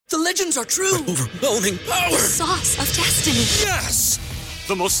The legends are true. Overwhelming power! Sauce of destiny. Yes!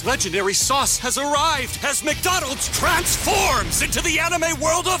 The most legendary sauce has arrived as McDonald's transforms into the anime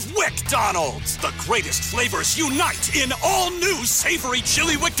world of WickDonald's. The greatest flavors unite in all new savory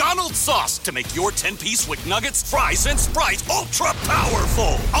chili McDonald's sauce to make your 10-piece Wick Nuggets, fries, and Sprite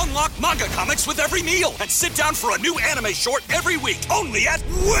ultra-powerful. Unlock manga comics with every meal and sit down for a new anime short every week only at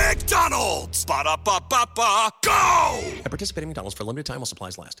WickDonald's. Ba-da-ba-ba-ba, go! At participating McDonald's for a limited time while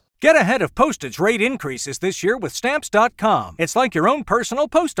supplies last. Get ahead of postage rate increases this year with Stamps.com. It's like your own personal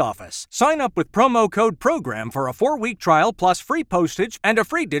post office. Sign up with promo code PROGRAM for a 4-week trial plus free postage and a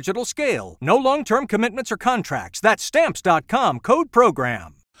free digital scale. No long-term commitments or contracts. That's Stamps.com, code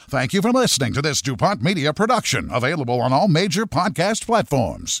PROGRAM. Thank you for listening to this DuPont Media production, available on all major podcast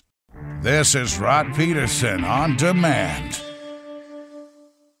platforms. This is Rod Peterson on demand.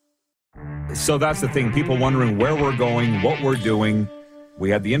 So that's the thing. People wondering where we're going, what we're doing.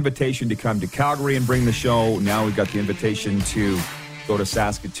 We had the invitation to come to Calgary and bring the show. Now we've got the invitation to go to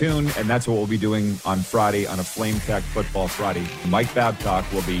Saskatoon, and that's what we'll be doing on Friday on a Flame Tech Football Friday. Mike Babcock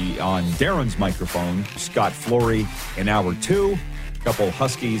will be on Darren's microphone. Scott Flory in hour 2. A couple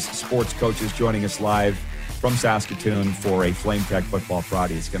Huskies sports coaches joining us live from Saskatoon for a Flame Tech Football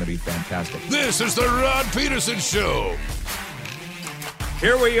Friday. It's going to be fantastic. This is the Rod Peterson Show.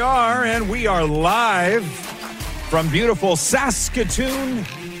 Here we are, and we are live from beautiful Saskatoon,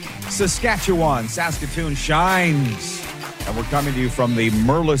 Saskatchewan. Saskatoon shines. And we're coming to you from the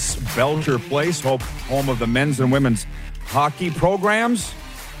Merlis Belcher Place, home of the men's and women's hockey programs.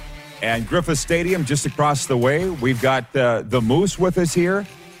 And Griffith Stadium just across the way. We've got the Moose with us here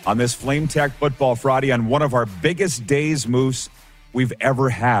on this Flame Tech Football Friday on one of our biggest days, Moose, we've ever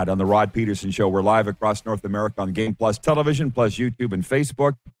had on the Rod Peterson Show. We're live across North America on Game Plus Television, plus YouTube and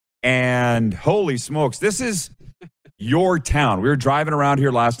Facebook. And holy smokes, this is your town. We were driving around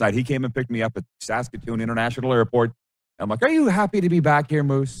here last night. He came and picked me up at Saskatoon International Airport. I'm like, are you happy to be back here,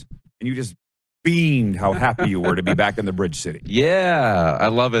 Moose? And you just beamed how happy you were to be back in the Bridge City. Yeah, I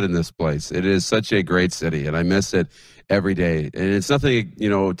love it in this place. It is such a great city, and I miss it every day. And it's nothing,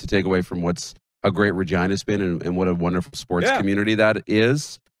 to take away from what's a great Regina's been and what a wonderful sports community that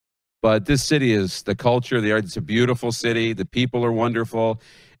is. But this city is the culture, the art. It's a beautiful city. The people are wonderful.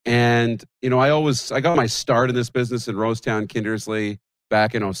 And, I got my start in this business in Rosetown, Kindersley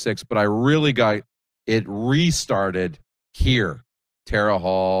back in 2006, but I really got it restarted here. Tara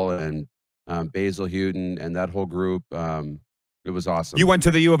Hall and Basil Houghton and that whole group. It was awesome. You went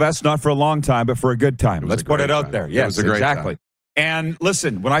to the U of S not for a long time, but for a good time. Let's put it out there. Yes, it was a great exactly. Time. And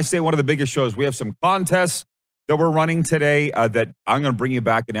listen, when I say one of the biggest shows, we have some contests that we're running today that I'm going to bring you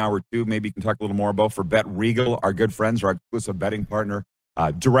back in hour 2. Maybe you can talk a little more about for Bet Regal, our good friends, our exclusive betting partner.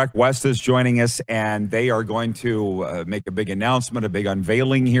 Direct West is joining us, and they are going to make a big announcement, a big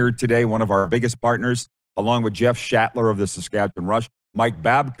unveiling here today. One of our biggest partners, along with Jeff Shatler of the Saskatchewan Rush. Mike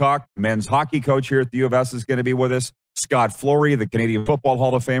Babcock, men's hockey coach here at the U of S, is going to be with us. Scott Flory, the Canadian Football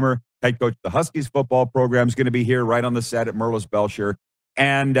Hall of Famer, head coach of the Huskies football program, is going to be here right on the set at Merlis Belcher.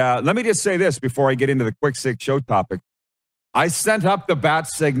 And let me just say this before I get into the Quick Six show topic. I sent up the bat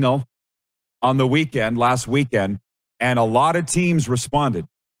signal on the weekend, last weekend, and a lot of teams responded,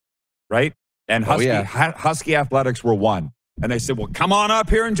 right? And Husky Athletics were one. And they said, well, come on up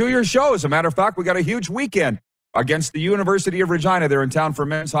here and do your show. As a matter of fact, we got a huge weekend against the University of Regina. They're in town for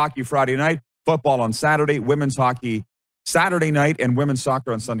men's hockey Friday night, football on Saturday, women's hockey Saturday night, and women's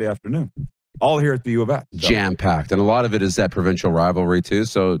soccer on Sunday afternoon. All here at the U of S. So. Jam-packed. And a lot of it is that provincial rivalry, too.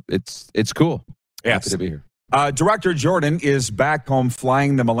 So it's cool. Yes. Happy to be here. Director Jordan is back home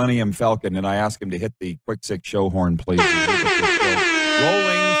flying the Millennium Falcon, and I asked him to hit the Quick Six show horn, please. Rolling,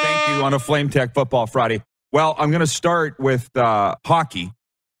 thank you, on a Flame Tech Football Friday. Well, I'm going to start with hockey,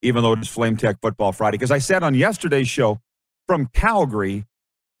 even though it is Flame Tech Football Friday, because I said on yesterday's show from Calgary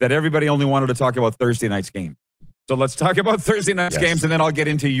that everybody only wanted to talk about Thursday night's game. So let's talk about Thursday night's games, and then I'll get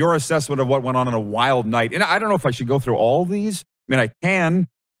into your assessment of what went on a wild night. And I don't know if I should go through all these. I mean, I can.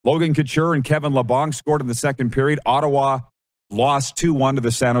 Logan Couture and Kevin LeBlanc scored in the second period. Ottawa lost 2-1 to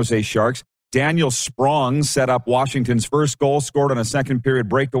the San Jose Sharks. Daniel Sprong set up Washington's first goal, scored on a second period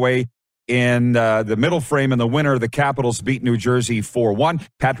breakaway in the middle frame, and the winner, the Capitals, beat New Jersey 4-1.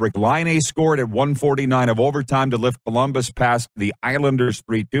 Patrick Laine scored at 1:49 of overtime to lift Columbus past the Islanders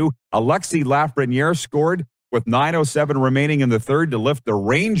 3-2. Alexis Lafreniere scored with 9:07 remaining in the third to lift the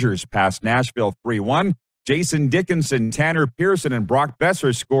Rangers past Nashville 3-1. Jason Dickinson, Tanner Pearson, and Brock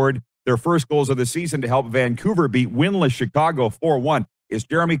Besser scored their first goals of the season to help Vancouver beat winless Chicago 4-1. is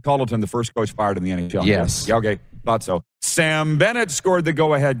Jeremy Colleton the first coach fired in the NHL? Yes. Yeah, okay. Thought so. Sam Bennett scored the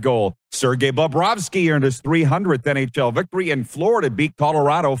go-ahead goal. Sergei Bobrovsky earned his 300th NHL victory, and Florida beat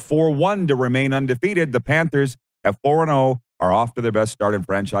Colorado 4-1 to remain undefeated. The Panthers at 4-0 are off to their best start in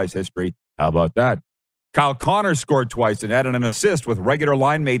franchise history. How about that? Kyle Connor scored twice and added an assist with regular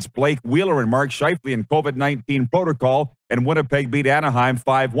line mates Blake Wheeler and Mark Scheifele in COVID-19 protocol, and Winnipeg beat Anaheim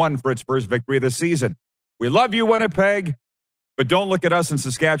 5-1 for its first victory of the season. We love you, Winnipeg, but don't look at us in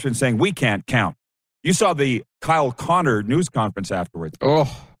Saskatchewan saying we can't count. You saw the Kyle Connor news conference afterwards.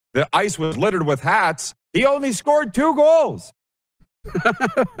 Oh, the ice was littered with hats. He only scored 2 goals.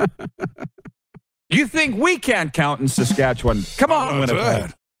 You think we can't count in Saskatchewan? Come on,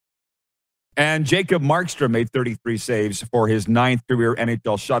 Winnipeg. And Jacob Markstrom made 33 saves for his 9th career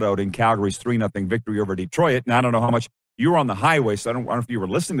NHL shutout in Calgary's 3-0 victory over Detroit. And I don't know how much you were on the highway, so I don't know if you were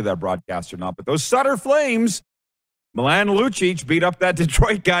listening to that broadcast or not, but those Sutter Flames, Milan Lucic beat up that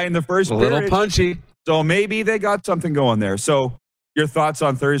Detroit guy in the first period. A little punchy. So maybe they got something going there. So your thoughts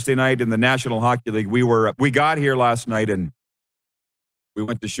on Thursday night in the National Hockey League? We got here last night and we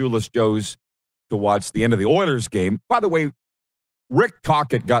went to Shoeless Joe's to watch the end of the Oilers game. By the way, Rick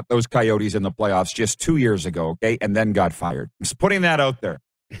Tocchet got those Coyotes in the playoffs just 2 years ago, okay, and then got fired. I'm just putting that out there.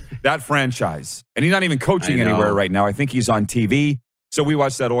 That franchise. And he's not even coaching anywhere right now. I think he's on TV. So we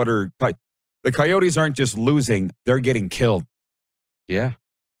watched that order. The Coyotes aren't just losing, they're getting killed. Yeah.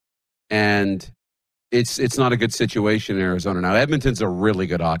 And it's not a good situation in Arizona now. Edmonton's a really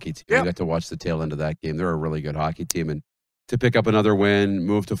good hockey team. Yeah. I got to watch the tail end of that game. They're a really good hockey team. And to pick up another win,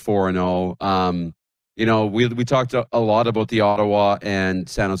 move to 4-0. You know, we talked a lot about the Ottawa and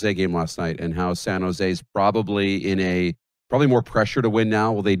San Jose game last night and how San Jose's probably more pressure to win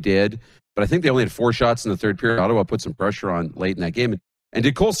now. Well, they did. But I think they only had 4 shots in the third period. Ottawa put some pressure on late in that game. And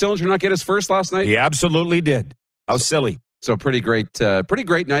did Cole Sillinger not get his first last night? He absolutely did. How silly. So pretty great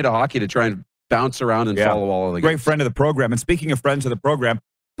night of hockey to try and bounce around and follow all of the Great games. friend of the program. And speaking of friends of the program,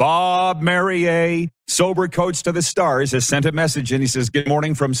 Bob Merrier, sober coach to the Stars, has sent a message and he says, good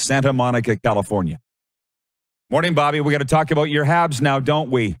morning from Santa Monica, California. Morning, Bobby. We got to talk about your Habs now, don't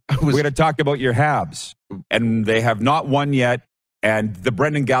we? We got to talk about your Habs. And they have not won yet. And the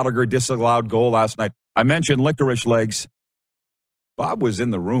Brendan Gallagher disallowed goal last night. I mentioned licorice legs. Bob was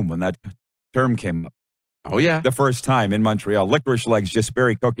in the room when that term came up. Oh, yeah. The first time in Montreal. Licorice legs, just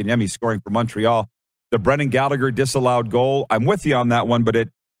Barry Kotkaniemi scoring for Montreal. The Brendan Gallagher disallowed goal. I'm with you on that one, but did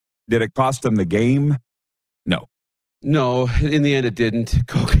it cost them the game? No. No, in the end it didn't.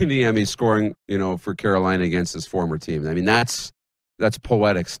 Kotkaniemi scoring, for Carolina against his former team. I mean, that's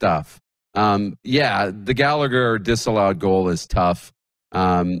poetic stuff. The Gallagher disallowed goal is tough.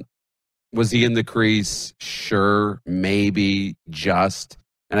 Was he in the crease? Sure, maybe, just.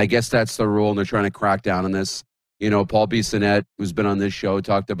 And I guess that's the rule, and they're trying to crack down on this. Paul Bissonnette, who's been on this show,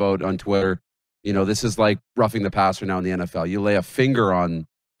 talked about on Twitter, this is like roughing the passer now in the NFL. You lay a finger on,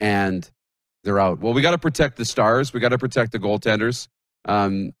 and they're out. Well, we got to protect the stars. We got to protect the goaltenders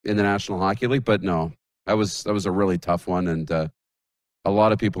in the National Hockey League. But no, that was a really tough one, and a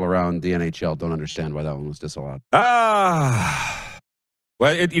lot of people around the NHL don't understand why that one was disallowed.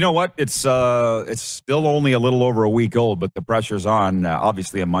 Well, you know what? It's still only a little over a week old, but the pressure's on,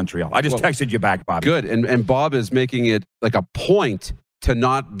 obviously, in Montreal. I just texted you back, Bobby. Good, and Bob is making it like a point to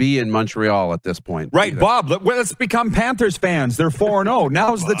not be in Montreal at this point. Right, either. Bob, let's become Panthers fans. They're 4-0.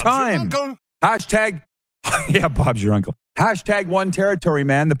 Now's the time. Hashtag, yeah, Bob's your uncle. Hashtag one territory,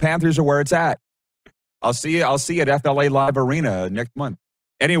 man. The Panthers are where it's at. I'll see you at FLA Live Arena next month.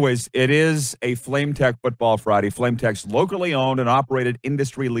 Anyways, it is a Flame Tech Football Friday. Flame Tech's locally owned and operated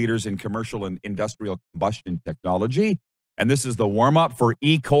industry leaders in commercial and industrial combustion technology. And this is the warm-up for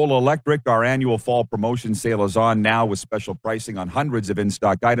E-Cola Electric. Our annual fall promotion sale is on now with special pricing on hundreds of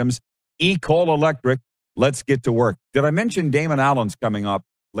in-stock items. E-Cola Electric, let's get to work. Did I mention Damon Allen's coming up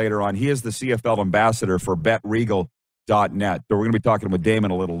later on? He is the CFL ambassador for BetRegal.net. So we're going to be talking with Damon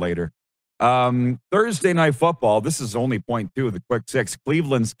a little later. Thursday Night Football, this is only point 2 of the quick 6.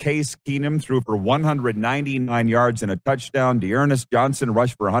 Cleveland's Case Keenum threw for 199 yards and a touchdown. Dearness Johnson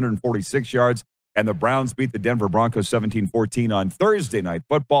rushed for 146 yards. And the Browns beat the Denver Broncos 17-14 on Thursday Night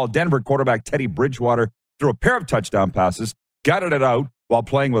Football. Denver quarterback Teddy Bridgewater threw a pair of touchdown passes, gutted it out while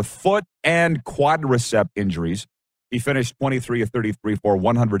playing with foot and quadricep injuries. He finished 23 of 33 for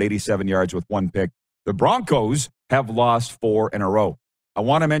 187 yards with 1 pick. The Broncos have lost 4 in a row. I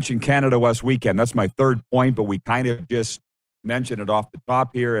want to mention Canada West weekend. That's my third point, but we kind of just mentioned it off the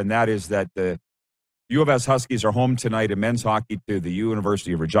top here, and that is that the U of S Huskies are home tonight in men's hockey to the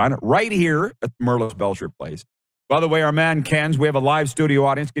University of Regina, right here at Merlis Belcher Place. By the way, our man Ken's, we have a live studio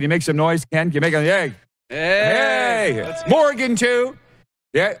audience. Can you make some noise, Ken? Can you make a hey? Hey! Morgan, too.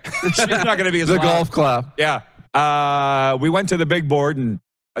 Yeah, she's not going to be as the loud. golf clap. Yeah. We went to the big board, and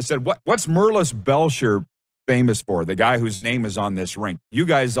I said, what's Merlis Belcher famous for? The guy whose name is on this rink. You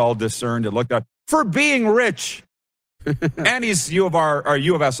guys all discerned and looked up. For being rich. And he's U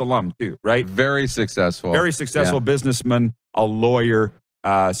of S alum, too, right? Very successful. Very successful businessman, a lawyer.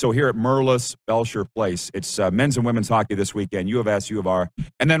 So here at Merlis Belcher Place, it's men's and women's hockey this weekend, U of S, U of R.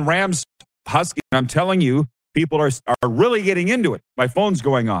 And then Rams Husky. I'm telling you, people are really getting into it. My phone's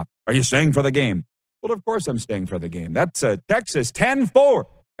going off. Are you staying for the game? Well, of course I'm staying for the game. That's Texas 10-4.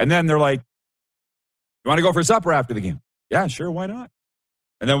 And then they're like, you want to go for supper after the game? Yeah, sure, why not?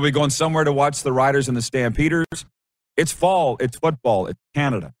 And then we'll be going somewhere to watch the Riders and the Stampeders. It's fall. It's football. It's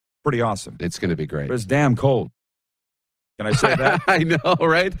Canada. Pretty awesome. It's going to be great. But it's damn cold. Can I say that? I know,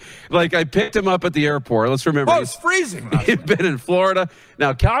 right? Like, I picked him up at the airport. Let's remember. Oh, it's freezing. He'd been in Florida.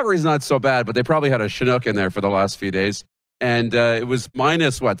 Now, Calgary's not so bad, but they probably had a Chinook in there for the last few days. And it was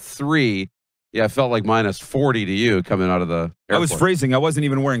minus, 3? Yeah, it felt like minus 40 to you coming out of the airport. I was freezing. I wasn't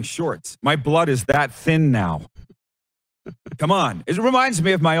even wearing shorts. My blood is that thin now. Come on. It reminds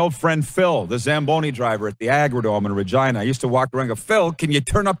me of my old friend Phil, the Zamboni driver at the Agrodome in Regina. I used to walk around and go, Phil, can you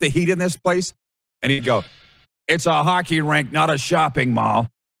turn up the heat in this place? And he'd go, it's a hockey rink, not a shopping mall.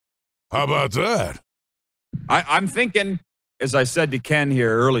 How about that? I'm thinking, as I said to Ken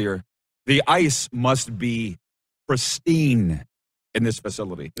here earlier, the ice must be pristine in this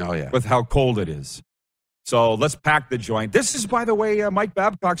facility. Oh, yeah. With how cold it is. So let's pack the joint. This is, by the way, Mike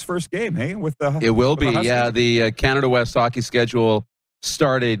Babcock's first game, hey? It will be, yeah. The Canada West hockey schedule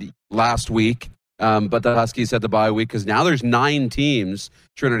started last week, but the Huskies had the bye week because now there's 9 teams.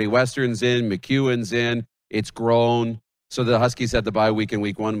 Trinity Western's in, McEwen's in. It's grown. So the Huskies had the bye week in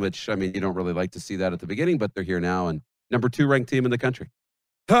week 1, which, I mean, you don't really like to see that at the beginning, but they're here now, and number 2 ranked team in the country.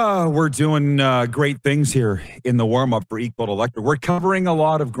 We're doing great things here in the warm-up for Equal Electric. We're covering a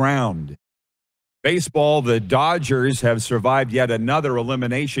lot of ground. Baseball, the Dodgers have survived yet another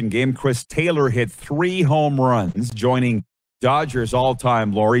elimination game. Chris Taylor hit 3 home runs, joining Dodgers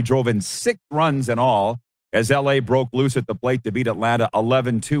all-time low. He drove in 6 runs in all as L.A. broke loose at the plate to beat Atlanta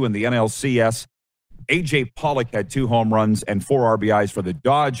 11-2 in the NLCS. A.J. Pollock had 2 home runs and 4 RBIs for the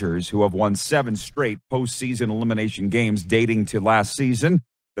Dodgers, who have won 7 straight postseason elimination games dating to last season.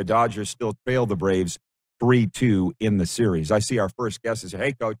 The Dodgers still trail the Braves 3-2 in the series. I see our first guest is,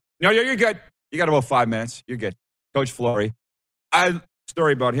 hey, Coach. No, you're good. You got about 5 minutes. You're good. Coach Flory.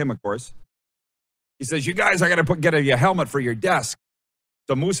 Story about him, of course. He says, you guys, I got to get a helmet for your desk.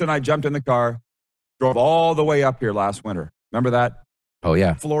 So Moose and I jumped in the car, drove all the way up here last winter. Remember that? Oh,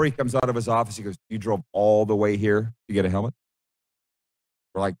 yeah. Flory comes out of his office. He goes, you drove all the way here to get a helmet?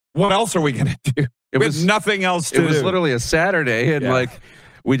 We're like, what else are we going to do? It was nothing else to do. It was literally a Saturday, and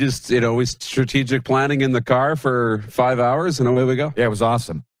we just, we strategic planning in the car for 5 hours, and away we go. Yeah, it was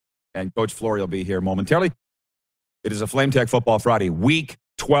awesome. And Coach Flory will be here momentarily. It is a Flame Tech Football Friday. Week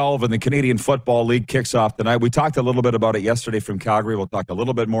 12 in the Canadian Football League kicks off tonight. We talked a little bit about it yesterday from Calgary. We'll talk a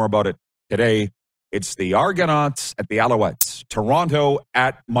little bit more about it today. It's the Argonauts at the Alouettes. Toronto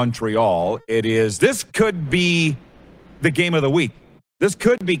at Montreal. This could be the game of the week. This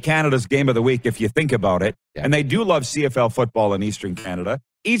could be Canada's game of the week if you think about it. Yeah. And they do love CFL football in Eastern Canada.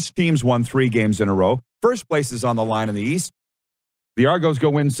 Each team's won 3 games in a row. First place is on the line in the East. The Argos go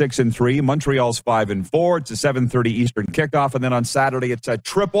win 6-3. Montreal's 5-4. It's a 7:30 Eastern kickoff. And then on Saturday, it's a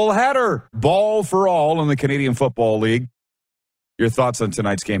triple header. Ball for all in the Canadian Football League. Your thoughts on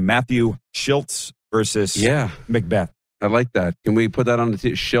tonight's game? Matthew Schultz versus Macbeth. I like that. Can we put that on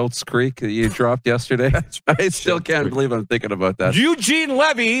the Schultz Creek that you dropped yesterday? I still can't believe I'm thinking about that. Eugene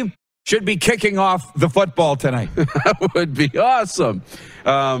Levy should be kicking off the football tonight. That would be awesome.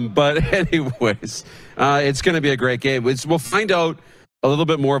 But anyways, it's going to be a great game. We'll find out a little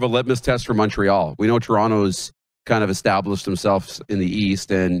bit more of a litmus test for Montreal. We know Toronto's kind of established themselves in the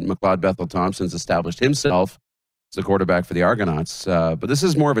East, and McLeod Bethel Thompson's established himself as the quarterback for the Argonauts. But this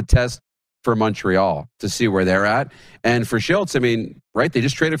is more of a test for Montreal to see where they're at. And for Schultz, I mean, right, they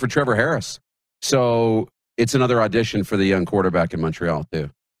just traded for Trevor Harris. So it's another audition for the young quarterback in Montreal, too.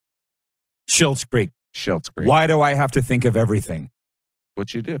 Schultz Creek. Schultz Creek. Why do I have to think of everything?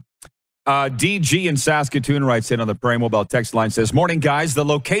 What you do. DG in Saskatoon writes in on the Prairie Mobile text line, says, morning, guys. The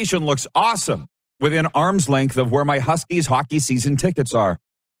location looks awesome within arm's length of where my Huskies hockey season tickets are.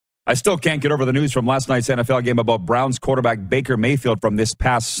 I still can't get over the news from last night's NFL game about Browns quarterback Baker Mayfield from this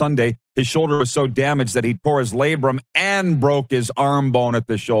past Sunday. His shoulder was so damaged that he tore his labrum and broke his arm bone at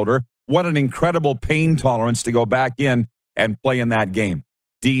the shoulder. What an incredible pain tolerance to go back in and play in that game.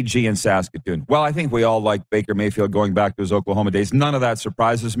 DG in Saskatoon. Well, I think we all like Baker Mayfield going back to his Oklahoma days. None of that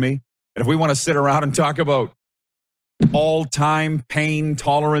surprises me. And if we want to sit around and talk about all-time pain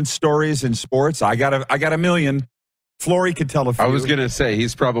tolerance stories in sports? I got a million. Flory could tell a few. I was going to say,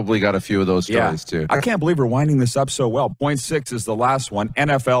 he's probably got a few of those stories, too. I can't believe we're winding this up so well. Point 6 is the last one,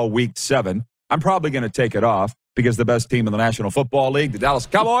 NFL Week 7. I'm probably going to take it off because the best team in the National Football League, the Dallas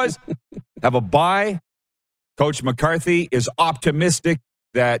Cowboys, have a bye. Coach McCarthy is optimistic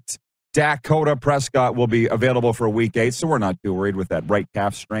that Dakota Prescott will be available for Week 8, so we're not too worried with that right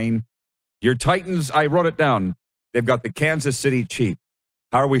calf strain. Your Titans, I wrote it down. They've got the Kansas City Chiefs.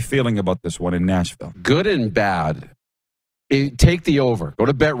 How are we feeling about this one in Nashville? Good and bad. Take the over. Go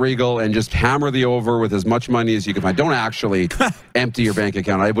to Bet Regal and just hammer the over with as much money as you can find. Don't actually empty your bank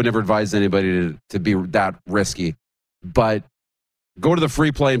account. I would never advise anybody to be that risky. But go to the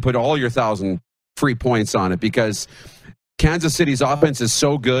free play and put all your 1,000 free points on it, because Kansas City's offense is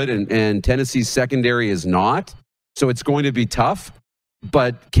so good and Tennessee's secondary is not. So it's going to be tough.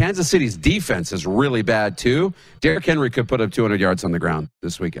 But Kansas City's defense is really bad too. Derrick Henry could put up 200 yards on the ground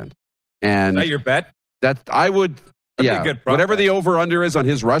this weekend. And is that your bet? That I would... Yeah, whatever the over-under is on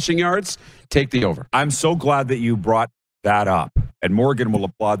his rushing yards, take the over. I'm so glad that you brought that up. And Morgan will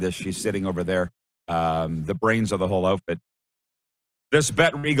applaud this. She's sitting over there, the brains of the whole outfit. This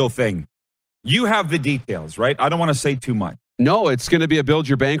Bet Regal thing, you have the details, right? I don't want to say too much. No, it's going to be a Build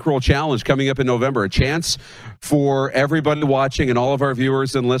Your Bankroll Challenge coming up in November. A chance for everybody watching and all of our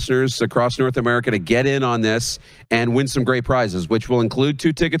viewers and listeners across North America to get in on this and win some great prizes, which will include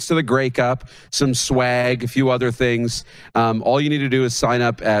 2 tickets to the Grey Cup, some swag, a few other things. All you need to do is sign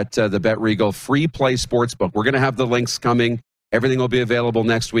up at the Bet Regal Free Play Sportsbook. We're going to have the links coming. Everything will be available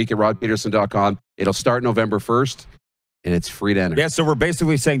next week at rodpeterson.com. It'll start November 1st, and it's free to enter. Yeah, so we're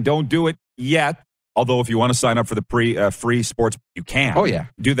basically saying don't do it yet. Although if you want to sign up for the free sports, you can. Oh, yeah.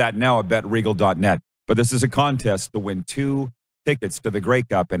 Do that now at betregal.net. But this is a contest to win 2 tickets to the Grey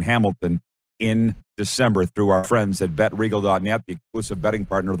Cup in Hamilton in December through our friends at betregal.net, the exclusive betting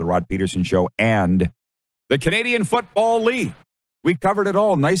partner of the Rod Peterson Show and the Canadian Football League. We covered it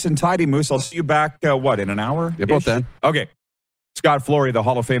all. Nice and tidy, Moose. I'll see you back, in an hour? Yeah, about then. Okay. Scott Flory, the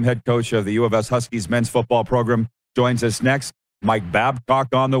Hall of Fame head coach of the U of S Huskies men's football program, joins us next. Mike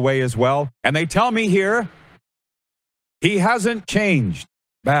Babcock on the way as well. And they tell me here, he hasn't changed,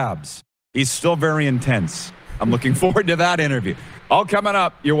 Babs. He's still very intense. I'm looking forward to that interview. All coming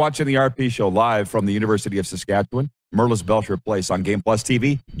up, you're watching the RP Show live from the University of Saskatchewan, Merlis Belcher Place on Game Plus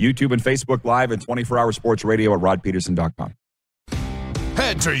TV, YouTube and Facebook Live, and 24-hour sports radio at rodpeterson.com.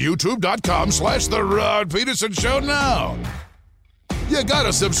 Head to youtube.com/The Rod Peterson Show now. You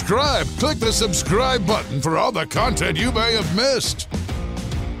gotta subscribe. Click the subscribe button for all the content you may have missed.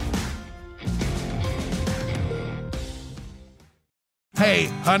 Hey,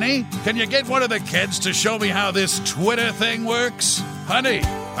 honey, can you get one of the kids to show me how this Twitter thing works? Honey,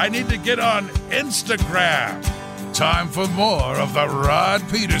 I need to get on Instagram. Time for more of the Rod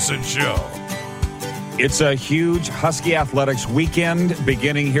Peterson Show. It's a huge Husky Athletics weekend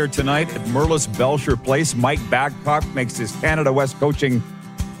beginning here tonight at Merlis Belcher Place. Mike Babcock makes his Canada West coaching,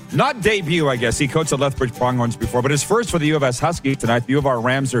 not debut, I guess. He coached at Lethbridge Pronghorns before, but his first for the U of S Huskies tonight. The U of R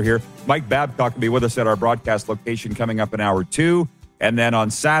Rams are here. Mike Babcock will be with us at our broadcast location coming up in hour 2. And then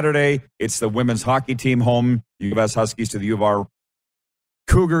on Saturday, it's the women's hockey team home. U of S Huskies to the U of R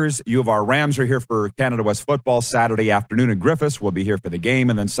Cougars. U of R Rams are here for Canada West football Saturday afternoon, and Griffiths will be here for the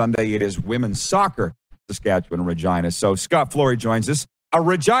game. And then Sunday, it is women's soccer. Saskatchewan and Regina. So Scott Flory joins us. A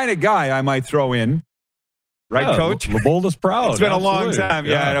Regina guy I might throw in. Right, Coach? The bold is proud. It's been a long time.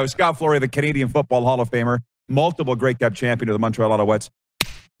 Yeah, I know. Scott Flory, the Canadian Football Hall of Famer, multiple Grey Cup champion of the Montreal Alouettes.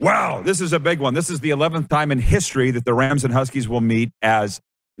 Wow, this is a big one. This is the 11th time in history that the Rams and Huskies will meet as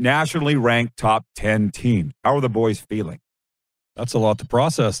nationally ranked top 10 teams. How are the boys feeling? That's a lot to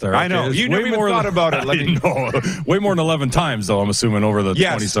process there. I know. You never even thought about it. Way more than 11 times, though, I'm assuming, over the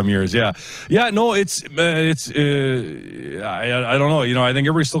 20-some years. Yeah. Yeah, no, I don't know. You know, I think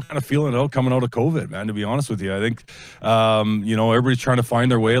everybody's still kind of feeling it out coming out of COVID, man, to be honest with you. I think, everybody's trying to find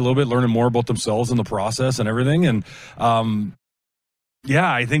their way a little bit, learning more about themselves in the process and everything. And,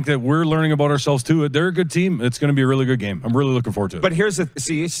 I think that we're learning about ourselves, too. They're a good team. It's going to be a really good game. I'm really looking forward to it. But you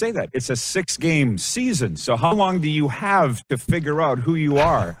say that. It's a 6-game season. So how long do you have to figure out who you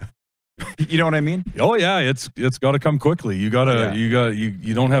are? You know what I mean? Oh, yeah. It's got to come quickly. You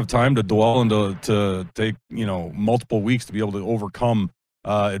don't have time to dwell and to take, multiple weeks to be able to overcome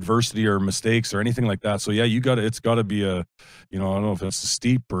adversity or mistakes or anything like that. So yeah, it's got to be a, I don't know if it's a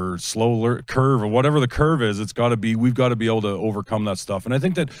steep or slow curve or whatever the curve is. We've got to be able to overcome that stuff. And I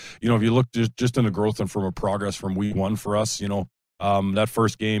think that, if you look just in the growth and from a progress from week 1 for us, that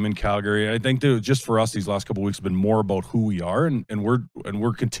first game in Calgary, I think that just for us, these last couple of weeks have been more about who we are. And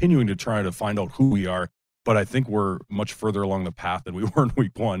we're continuing to try to find out who we are but I think we're much further along the path than we were in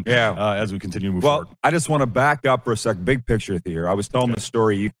week one. As we continue to move forward. I just want to back up for a sec. Big picture here. I was telling the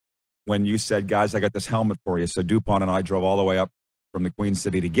story when you said, guys, I got this helmet for you. So DuPont and I drove all the way up from the Queen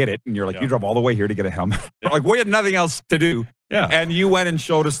City to get it. And you're like, you drove all the way here to get a helmet. Like, we had nothing else to do. And you went and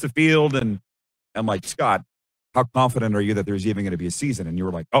showed us the field. And I'm like, Scott, how confident are you that there's even going to be a season? And you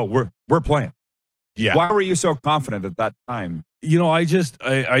were like, oh, we're playing. Yeah. Why were you so confident at that time? You know, I just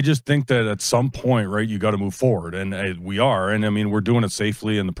think that at some point, right, you got to move forward, and we are. And I mean, we're doing it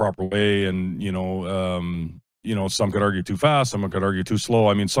safely in the proper way. And some could argue too fast, some could argue too slow.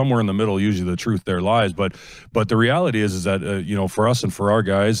 I mean, somewhere in the middle, usually the truth there lies. But the reality is that for us and for our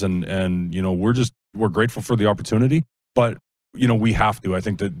guys, and we're grateful for the opportunity, but. We have to. I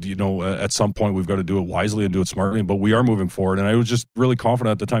think that, at some point we've got to do it wisely and do it smartly, but we are moving forward. And I was just really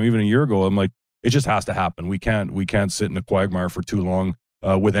confident at the time, even a year ago. I'm like, it just has to happen. We can't sit in a quagmire for too long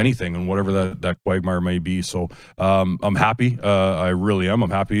with anything and whatever that quagmire may be. So I'm happy. I really am.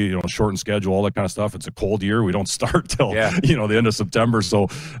 I'm happy, shortened schedule, all that kind of stuff. It's a cold year. We don't start till, the end of September. So,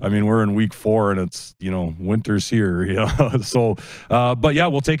 I mean, we're in week 4 and it's, winter's here, So, but yeah,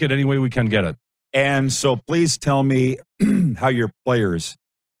 we'll take it any way we can get it. And so please tell me how your players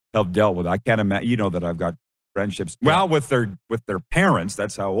have dealt with it. I can't imagine, that I've got friendships, with their parents.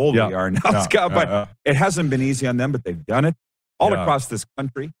 That's how old we are now, Scott. But it hasn't been easy on them, but they've done it all across this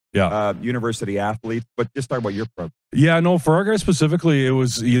country. University athletes. But just talk about your program. Yeah, no, for our guys specifically, it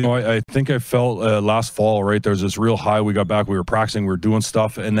was, I think I felt last fall, right, there was this real high. We got back, we were practicing, we were doing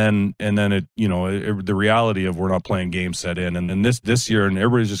stuff, and then it, the reality of we're not playing games set in. And then this year, and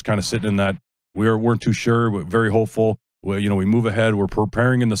everybody's just kind of sitting in that, we weren't too sure, but very hopeful. We move ahead. We're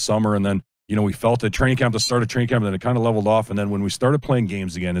preparing in the summer, and then we felt at training camp, the start of training camp, and then it kind of leveled off. And then when we started playing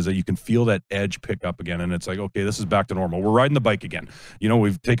games again, is that you can feel that edge pick up again, and it's like, okay, this is back to normal. We're riding the bike again.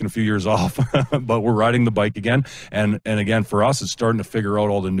 We've taken a few years off, but we're riding the bike again. And again, for us, it's starting to figure out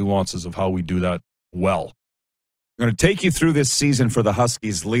all the nuances of how we do that well. I'm going to take you through this season for the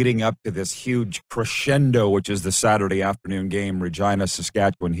Huskies leading up to this huge crescendo, which is the Saturday afternoon game, Regina,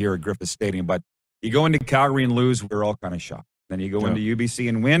 Saskatchewan, here at Griffith Stadium. But you go into Calgary and lose, we're all kind of shocked. Then you go into UBC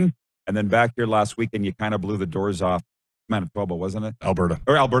and win, and then back here last weekend, you kind of blew the doors off Manitoba, wasn't it?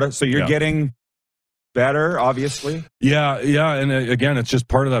 Alberta. So you're getting better, obviously. Yeah, and again, it's just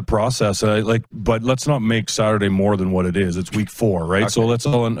part of that process. But let's not make Saturday more than what it is. It's week 4, right? Okay. So let's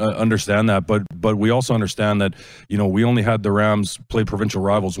all understand that. But we also understand that we only had the Rams play provincial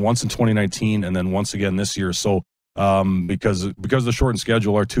rivals once in 2019, and then once again this year. So. Because of the shortened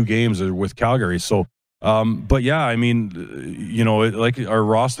schedule, our 2 games are with Calgary. So, but yeah, I mean, like our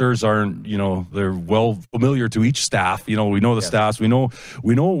rosters aren't, they're well familiar to each staff. We know the staffs. We know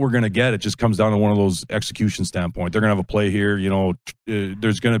what we're going to get. It just comes down to one of those execution standpoint. They're going to have a play here.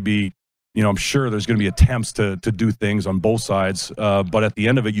 There's going to be, I'm sure there's going to be attempts to do things on both sides. But at the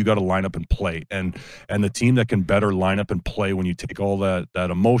end of it, you got to line up and play. And the team that can better line up and play when you take all that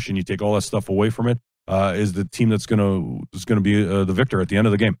emotion, you take all that stuff away from it. Is the team that's going to be the victor at the end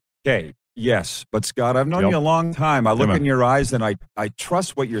of the game. Okay, yes. But, Scott, I've known you a long time. I look in your eyes, and I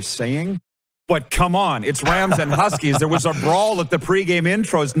trust what you're saying. But come on, it's Rams and Huskies. There was a brawl at the pregame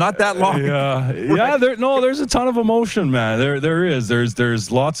intros not that long ago. Yeah. There's a ton of emotion, man. There is.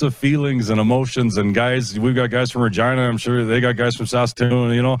 There's lots of feelings and emotions, and guys. We've got guys from Regina. I'm sure they got guys from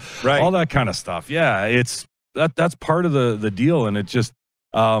Saskatoon. Right. All that kind of stuff. Yeah, that's part of the deal, and it just.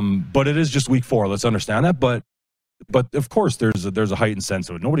 But it is just week 4. Let's understand that. But of course, there's a heightened sense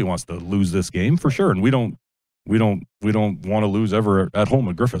of it. Nobody wants to lose this game for sure, and we don't want to lose ever at home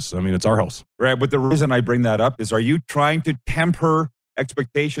at Griffiths. I mean, it's our house. Right. But the reason I bring that up is, are you trying to temper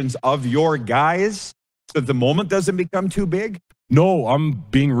expectations of your guys so that the moment doesn't become too big? No, I'm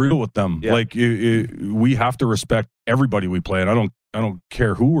being real with them. Yeah. Like we have to respect everybody we play, and I don't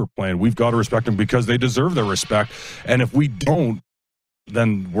care who we're playing. We've got to respect them because they deserve their respect. And if we don't,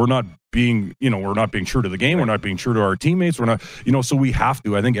 then we're not being true to the game. We're not being true to our teammates. We're not, so we have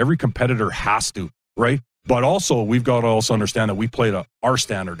to. I think every competitor has to, right? But also, we've got to also understand that we play to our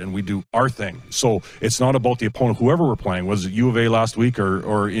standard and we do our thing. So it's not about the opponent, whoever we're playing. Was it U of A last week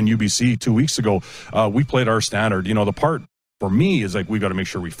or in UBC 2 weeks ago? We played our standard. The part for me is like we got to make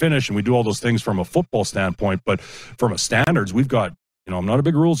sure we finish and we do all those things from a football standpoint. But from a standards, we've got, I'm not a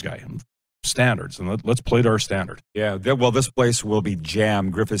big rules guy. Standards, and let's play to our standard. Yeah, well, this place will be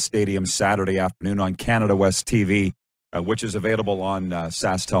jammed. Griffith Stadium Saturday afternoon on Canada West TV, which is available on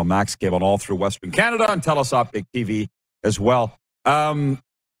SaskTel Max Cable and all through Western Canada and TELUS Optic TV as well. I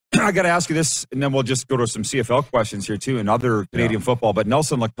got to ask you this, and then we'll just go to some CFL questions here too and other Canadian football. But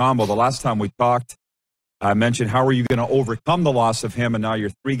Nelson Lacombo, the last time we talked, I mentioned how are you going to overcome the loss of him, and now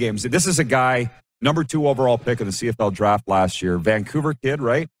you're 3 games. This is a guy number 2 overall pick in the CFL draft last year. Vancouver kid,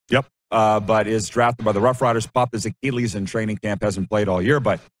 right? Yep. But is drafted by the Rough Riders, popped his Achilles in training camp, hasn't played all year.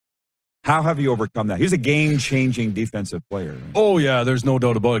 But how have you overcome that? He's a game-changing defensive player. Right? Oh, yeah, there's no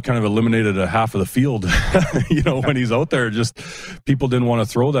doubt about it. Kind of eliminated a half of the field, when he's out there. Just people didn't want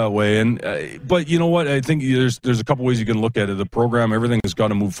to throw that way. And but you know what? I think there's a couple ways you can look at it. The program, everything has got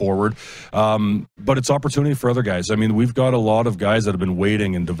to move forward. But it's opportunity for other guys. I mean, we've got a lot of guys that have been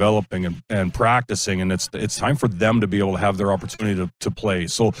waiting and developing and practicing, and it's time for them to be able to have their opportunity to play.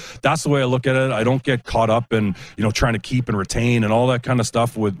 So that's the way I look at it. I don't get caught up in, trying to keep and retain and all that kind of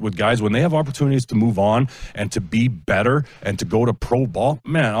stuff with guys. When they have opportunities to move on and to be better and to go to pro ball,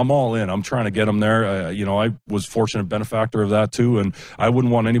 man, I'm all in. I'm trying to get them there. I was fortunate benefactor of that too, and I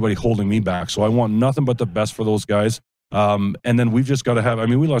wouldn't want anybody holding me back. So I want nothing but the best for those guys. And then we've just got to have,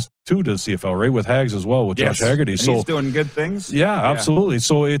 we lost 2 to the CFL, right? With Hags as well, with Josh Haggerty. So he's doing good things. Yeah, absolutely.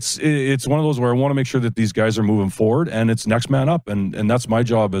 So it's one of those where I want to make sure that these guys are moving forward, and it's next man up. And that's my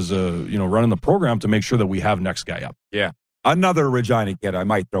job as running the program to make sure that we have next guy up. Yeah. Another Regina kid I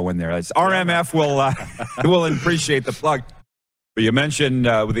might throw in there. RMF will appreciate the plug. But you mentioned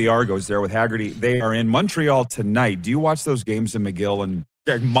with the Argos there with Haggerty. They are in Montreal tonight. Do you watch those games in McGill? And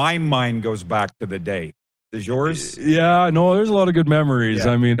my mind goes back to the day. Is yours? Yeah, no, there's a lot of good memories.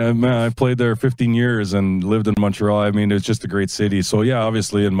 Yeah. I played there 15 years and lived in Montreal. It's just a great city. So, yeah,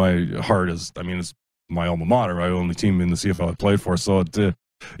 obviously in my heart it's my alma mater, my only team in the CFL I played for. So,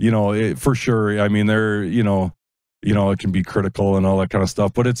 for sure, they're, it can be critical and all that kind of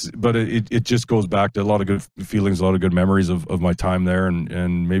stuff, but it just goes back to a lot of good feelings, a lot of good memories of my time there,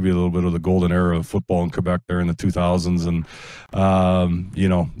 and maybe a little bit of the golden era of football in Quebec there in the 2000s. And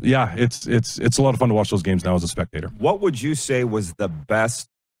it's a lot of fun to watch those games now as a spectator. What would you say was the best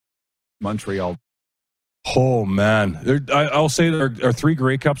Montreal? Oh, man. I'll say that our 3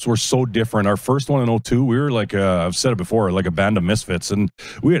 Grey Cups were so different. Our first one in 2002, we were like, I've said it before, like a band of misfits. And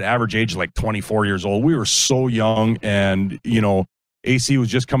we had average age like 24 years old. We were so young. And, AC was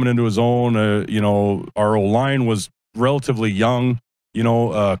just coming into his own. Our O-line was relatively young.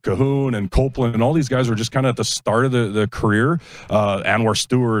 Cahoon and Copeland and all these guys were just kind of at the start of the career. Anwar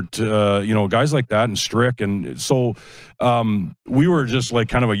Stewart, guys like that, and Strick. And so we were just like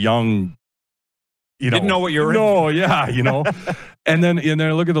kind of a young... didn't know what you were No, yeah, and then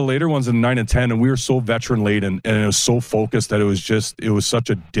I look at the later ones in 9 and 10, and we were so veteran laden, and it was so focused that it was such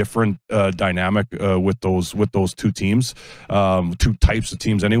a different dynamic with those 2 teams, 2 types of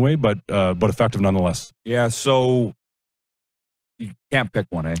teams anyway, but effective nonetheless. Yeah, so you can't pick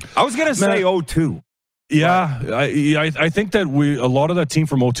one, eh? I was gonna say 02. Yeah, I think that a lot of that team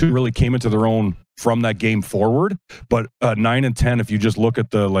from 02 really came into their own from that game forward. But 9 and 10, if you just look at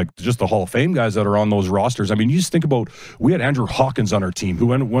just the Hall of Fame guys that are on those rosters, you just think about, we had Andrew Hawkins on our team who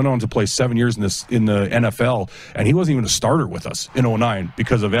went on to play 7 years in the NFL, and he wasn't even a starter with us in 09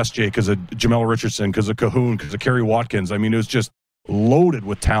 because of SJ, because of Jamel Richardson, because of Cahoon, because of Kerry Watkins. It was just loaded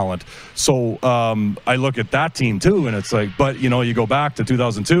with talent. So I look at that team too, and it's like, but you go back to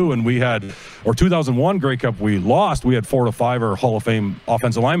 2002 and 2001 Grey Cup, we lost. We had 4 to 5 or Hall of Fame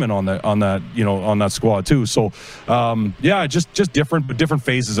offensive linemen on that squad too. So just different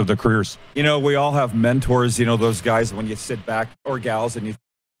phases of their careers. We all have mentors. Those guys when you sit back, or gals, and you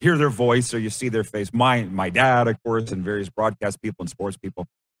hear their voice or you see their face. My dad, of course, and various broadcast people and sports people.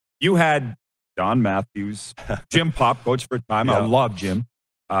 You had Don Matthews, Jim Pop, coach for a time. Yeah. I love Jim.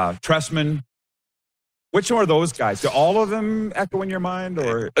 Tressman. Which one are those guys? Do all of them echo in your mind?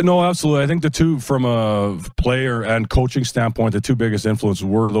 Or no, absolutely. I think the 2 from a player and coaching standpoint, the 2 biggest influences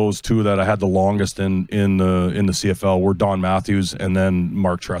were those 2 that I had the longest in the CFL were Don Matthews and then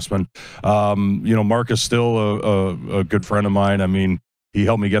Mark Tressman. Mark is still a good friend of mine. He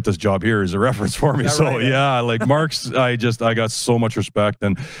helped me get this job here as a reference for me. So right? Yeah, like Mark's, I got so much respect,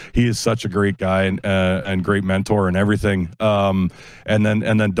 and he is such a great guy and great mentor and everything. And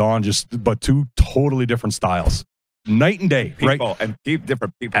then Don, but 2 totally different styles. Night and day, people, right? And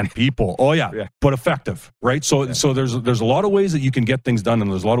different people. And people. Oh, yeah. But effective, right? So there's a lot of ways that you can get things done, and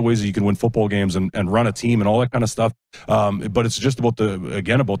there's a lot of ways that you can win football games and run a team and all that kind of stuff. But it's just about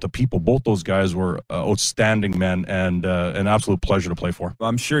the people. Both those guys were outstanding men and an absolute pleasure to play for.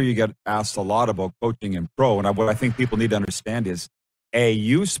 I'm sure you get asked a lot about coaching in pro, and what I think people need to understand is a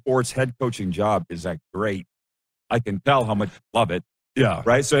U Sports head coaching job is great. I can tell how much you love it. Yeah.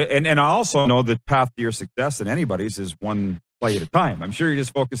 Right. So, and I also know the path to your success than anybody's is one play at a time. I'm sure you're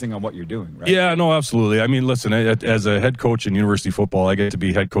just focusing on what you're doing, right? Yeah, no, absolutely. Listen, as a head coach in university football, I get to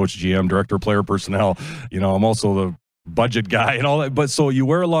be head coach, GM, director of player personnel. I'm also the budget guy and all that. But so you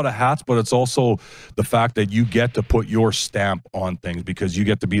wear a lot of hats, but it's also the fact that you get to put your stamp on things because you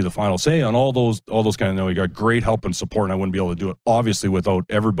get to be the final say on all those kind of, you got great help and support. And I wouldn't be able to do it obviously without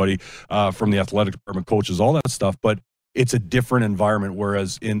everybody from the athletic department, coaches, all that stuff. But it's a different environment.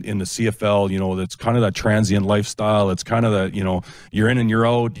 Whereas in the CFL, that's kind of that transient lifestyle. It's kind of that, you're in and you're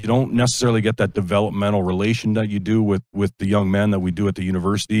out. You don't necessarily get that developmental relation that you do with the young men that we do at the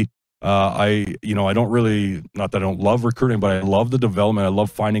university. I don't really, not that I don't love recruiting, but I love the development. I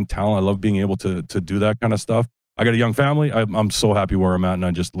love finding talent. I love being able to do that kind of stuff. I got a young family. I'm so happy where I'm at, and I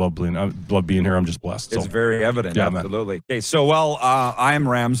just love being here. I'm just blessed. It's very evident. Yeah, absolutely. Man. Okay, so I am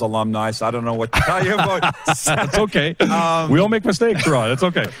Rams alumni, so I don't know what to tell you about. It's okay. We all make mistakes, Rod. It's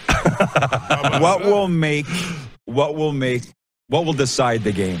okay. What will decide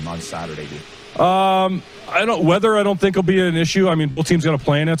the game on Saturday? I don't think it'll be an issue. I mean, both teams going to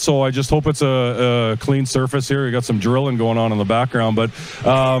play in it, so I just hope it's a clean surface here. We got some drilling going on in the background, but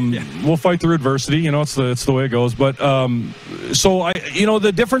we'll fight through adversity. It's the way it goes. But so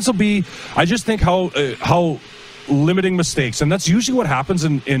the difference will be, I just think how limiting mistakes, and that's usually what happens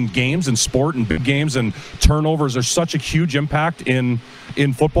in games and sport and big games, and turnovers are such a huge impact in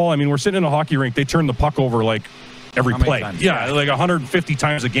football. I mean, we're sitting in a hockey rink. They turn the puck over like every play. Yeah, like 150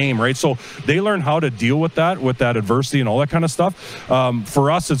 times a game, right? So they learn how to deal with that adversity and all that kind of stuff.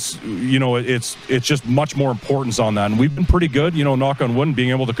 For us, it's just much more importance on that. And we've been pretty good, knock on wood, being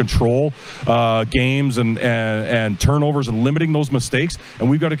able to control games and turnovers and limiting those mistakes. And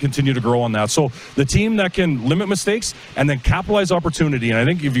we've got to continue to grow on that. So the team that can limit mistakes and then capitalize opportunity. And I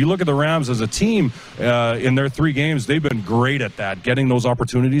think if you look at the Rams as a team in their 3 games, they've been great at that, getting those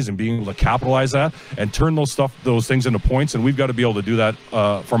opportunities and being able to capitalize that and turn those things into points, and we've got to be able to do that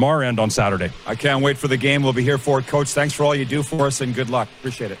from our end on Saturday. I can't wait for the game. We'll be here for it, Coach. Thanks for all you do for us, and good luck.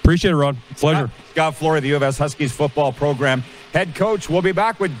 Appreciate it. Appreciate it, Ron. Pleasure. Scott Flory, the U of S Huskies football program head coach. We'll be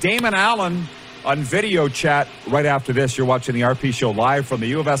back with Damon Allen on video chat right after this. You're watching the RP Show live from the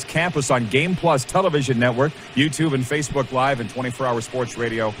U of S campus on Game Plus Television Network, YouTube and Facebook Live, and 24-hour sports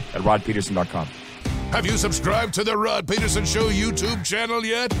radio at rodpeterson.com. Have you subscribed to the Rod Peterson Show YouTube channel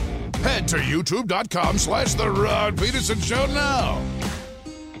yet? Head to youtube.com/The Rod Peterson Show now.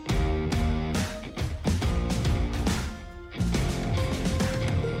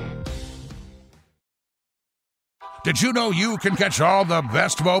 Did you know you can catch all the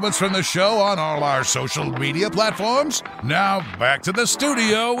best moments from the show on all our social media platforms? Now, back to the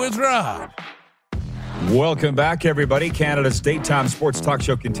studio with Rod. Welcome back, everybody. Canada's daytime sports talk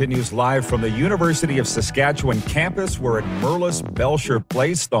show continues live from the University of Saskatchewan campus. We're at Merlis Belcher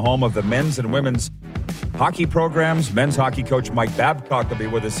Place, the home of the men's and women's hockey programs. Men's hockey coach Mike Babcock will be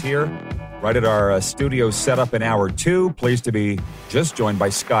with us here right at our studio setup in hour 2. Pleased to be just joined by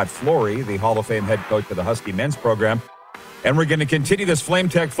Scott Flory, the Hall of Fame head coach of the Husky men's program. And we're going to continue this Flame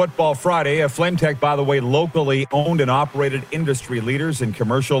Tech Football Friday. Flame Tech, by the way, locally owned and operated industry leaders in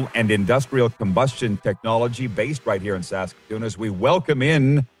commercial and industrial combustion technology based right here in Saskatoon, as we welcome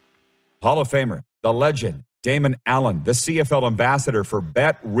in Hall of Famer, the legend, Damon Allen, the CFL ambassador for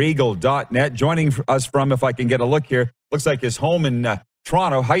BetRegal.net, joining us from, if I can get a look here, looks like his home in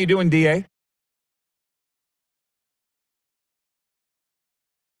Toronto. How you doing, DA?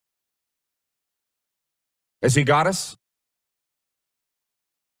 Has he got us?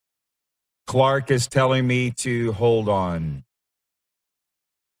 Clark is telling me to hold on.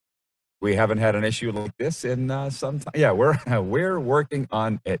 We haven't had an issue like this in some time. Yeah, we're working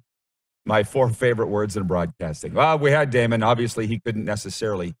on it. My 4 favorite words in broadcasting. Well, we had Damon. Obviously, he couldn't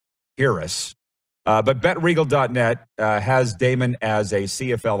necessarily hear us. But BetRegal.net has Damon as a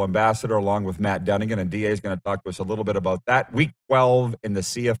CFL ambassador along with Matt Dunnigan, and DA is going to talk to us a little bit about that. Week 12 in the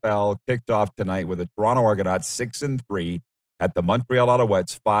CFL kicked off tonight with the Toronto Argonauts 6-3 at the Montreal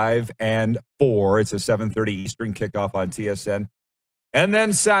Alouettes 5-4. It's a 7:30 Eastern kickoff on TSN. And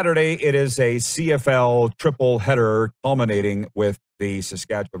then Saturday, it is a CFL triple header culminating with the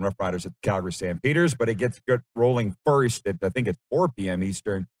Saskatchewan Roughriders at the Calgary Stampeders, but it gets good rolling first at, I think it's 4 p.m.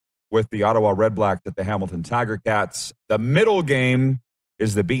 Eastern, with the Ottawa Red Blacks at the Hamilton Tiger Cats. The middle game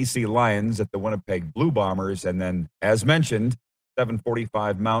is the BC Lions at the Winnipeg Blue Bombers. And then, as mentioned,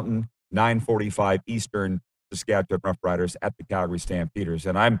 7:45 Mountain, 9:45 Eastern, Saskatchewan Roughriders at the Calgary Stampeders.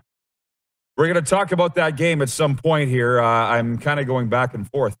 And we're going to talk about that game at some point here. I'm kind of going back and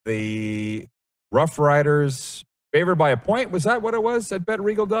forth. The Roughriders favored by a point. Was that what it was at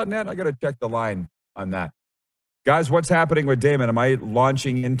BetRegal.net? I got to check the line on that. Guys, what's happening with Damon? Am I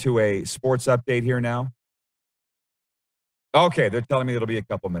launching into a sports update here now? Okay, they're telling me it'll be a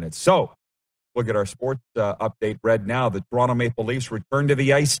couple minutes. So, We'll get our sports update read now. The Toronto Maple Leafs return to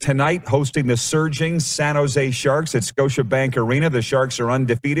the ice tonight, hosting the surging San Jose Sharks at Scotiabank Arena. The Sharks are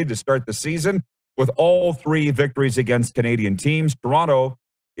undefeated to start the season with all 3 victories against Canadian teams. Toronto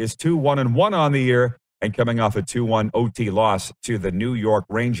is 2-1-1 on the year and coming off a 2-1 OT loss to the New York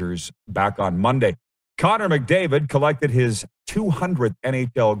Rangers back on Monday. Connor McDavid collected his 200th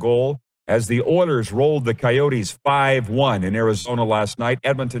NHL goal as the Oilers rolled the Coyotes 5-1 in Arizona last night.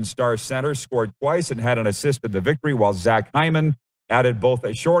 Edmonton Star center scored twice and had an assist in the victory, while Zach Hyman added both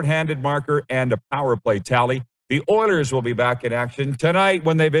a shorthanded marker and a power play tally. The Oilers will be back in action tonight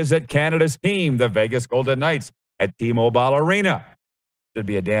when they visit Canada's team, the Vegas Golden Knights, at T-Mobile Arena. Should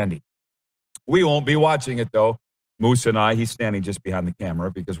be a dandy. We won't be watching it, though. Moose and I, he's standing just behind the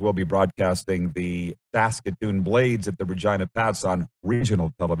camera because we'll be broadcasting the Saskatoon Blades at the Regina Pats on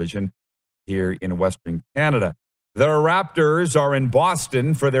regional television here in Western Canada. The Raptors are in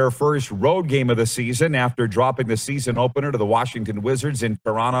Boston for their first road game of the season after dropping the season opener to the Washington Wizards in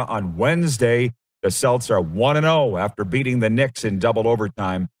Toronto on Wednesday. The Celts are 1-0 after beating the Knicks in double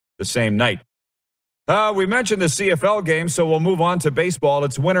overtime the same night. We mentioned the CFL game, so we'll move on to baseball.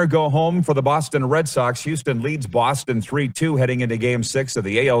 It's win or go home for the Boston Red Sox. Houston leads Boston 3-2 heading into Game 6 of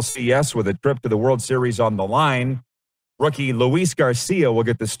the ALCS with a trip to the World Series on the line. Rookie Luis Garcia will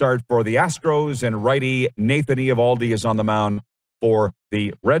get the start for the Astros, and righty Nathan Eovaldi is on the mound for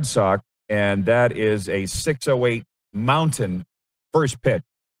the Red Sox, and that is a 6:08 Mountain first pitch,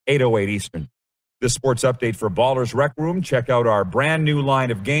 8:08 Eastern. This sports update for Ballers Rec Room. Check out our brand new line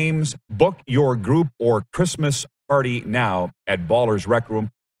of games. Book your group or Christmas party now at Ballers Rec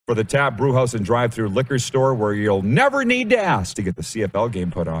Room for the Tap Brewhouse and Drive-Thru Liquor Store, where you'll never need to ask to get the CFL game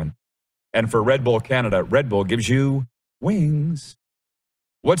put on. And for Red Bull Canada, Red Bull gives you wings.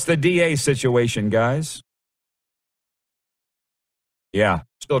 What's the DA situation, guys? Yeah,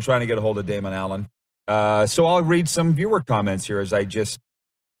 still trying to get a hold of Damon Allen. So I'll read some viewer comments here as I just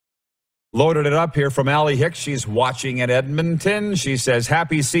loaded it up here from Allie Hicks. She's watching in Edmonton. She says,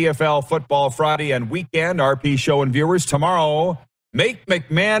 happy CFL Football Friday and weekend. RP show and viewers tomorrow. Make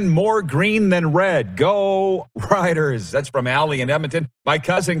McMahon more green than red. Go Riders. That's from Allie in Edmonton. My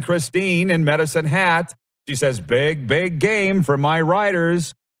cousin Christine in Medicine Hat. She says, big, big game for my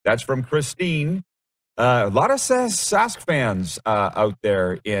Riders. That's from Christine. A lot of Sask fans out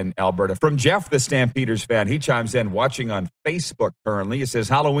there in Alberta. From Jeff, the Stampeders fan, he chimes in watching on Facebook currently. He says,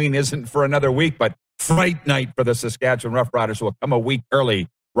 Halloween isn't for another week, but Fright Night for the Saskatchewan Roughriders will come a week early.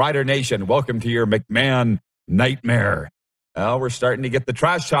 Rider Nation, welcome to your McMahon nightmare. Well, we're starting to get the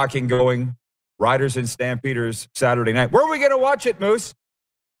trash talking going. Riders and Stampeders Saturday night. Where are we going to watch it, Moose?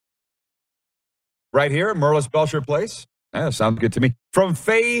 Right here at Merlis Belcher Place? Yeah, sounds good to me. From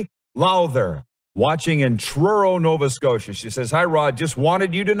Faye Lowther, watching in Truro, Nova Scotia. She says, hi, Rod. Just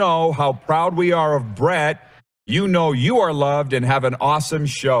wanted you to know how proud we are of Brett. You know you are loved and have an awesome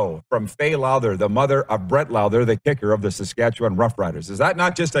show. From Faye Lowther, the mother of Brett Lowther, the kicker of the Saskatchewan Roughriders. Is that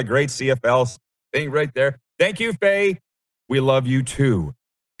not just a great CFL thing right there? Thank you, Faye. We love you, too.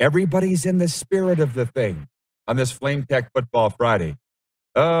 Everybody's in the spirit of the thing on this Flame Tech Football Friday.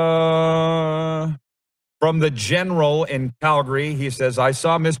 From the General in Calgary, he says, I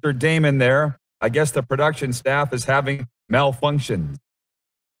saw Mr. Damon there. I guess the production staff is having malfunctions.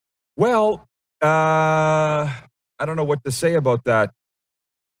 Well, I don't know what to say about that.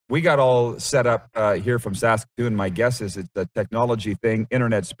 We got all set up here from Saskatoon. My guess is it's a technology thing,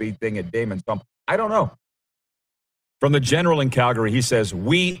 internet speed thing at Damon's Pump. I don't know. From the General in Calgary, he says,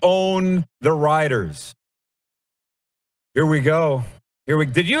 we own the Riders. Here we go.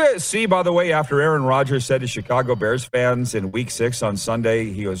 Did you see, by the way, after Aaron Rodgers said to Chicago Bears fans in Week 6 on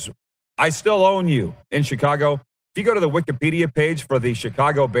Sunday, he goes, I still own you in Chicago. If you go to the Wikipedia page for the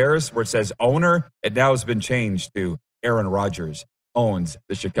Chicago Bears where it says owner, it now has been changed to Aaron Rodgers owns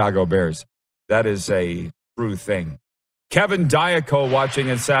the Chicago Bears. That is a true thing. Kevin Diaco watching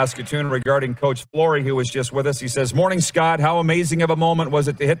in Saskatoon regarding Coach Flory, who was just with us. He says, morning, Scott. How amazing of a moment was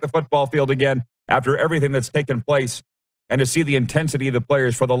it to hit the football field again after everything that's taken place and to see the intensity of the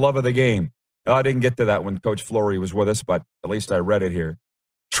players for the love of the game. I didn't get to that when Coach Flory was with us, but at least I read it here.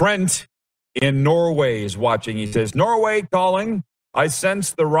 Trent in Norway is watching. He says, Norway calling. I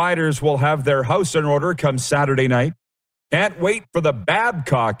sense the Riders will have their house in order come Saturday night. Can't wait for the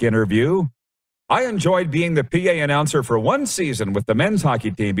Babcock interview. I enjoyed being the PA announcer for one season with the men's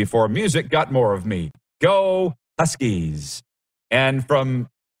hockey team before music got more of me. Go Huskies. And from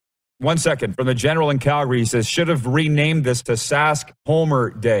the General in Calgary, he says, should have renamed this to Sask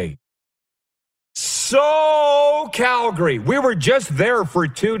Homer Day. So Calgary. We were just there for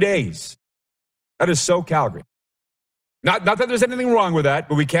 2 days. That is so Calgary. Not that there's anything wrong with that,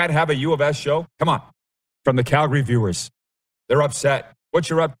 but we can't have a U of S show. Come on, from the Calgary viewers, they're upset. What's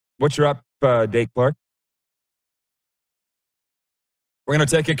your up, Dave Clark? We're going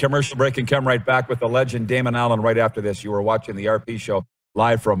to take a commercial break and come right back with the legend Damon Allen right after this. You are watching the RP show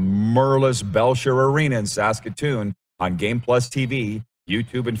live from Merlis Belcher Arena in Saskatoon on Game Plus TV,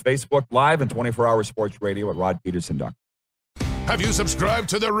 YouTube and Facebook Live, and 24-hour sports radio at rodpeterson.com. Have you subscribed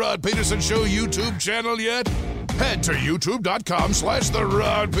to the Rod Peterson Show YouTube channel yet? Head to youtube.com/The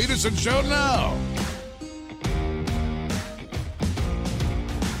Rod Peterson Show now.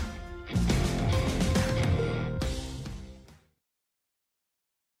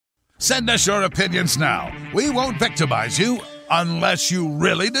 Send us your opinions now. We won't victimize you unless you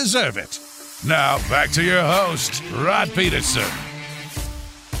really deserve it. Now, back to your host, Rod Peterson.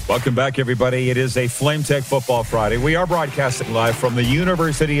 Welcome back, everybody. It is a Flame Tech Football Friday. We are broadcasting live from the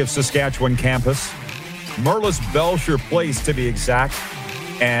University of Saskatchewan campus, Merlis Belcher Place to be exact.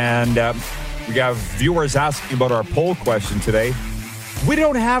 And we have viewers asking about our poll question today. We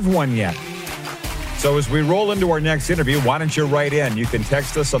don't have one yet. So as we roll into our next interview, why don't you write in? You can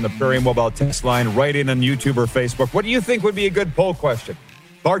text us on the Prairie Mobile text line, write in on YouTube or Facebook. What do you think would be a good poll question?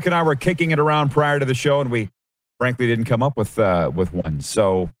 Clark and I were kicking it around prior to the show, and we frankly didn't come up with one.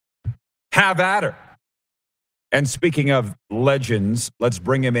 So have at her. And speaking of legends, let's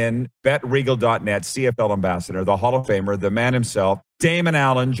bring him in. BetRegal.net, CFL ambassador, the Hall of Famer, the man himself, Damon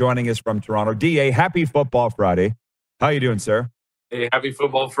Allen, joining us from Toronto. DA, happy Football Friday. How you doing, sir? Hey, happy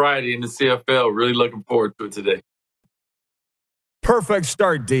Football Friday in the CFL. Really looking forward to it today. Perfect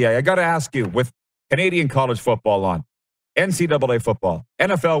start, DA. I got to ask you, with Canadian college football on, NCAA football,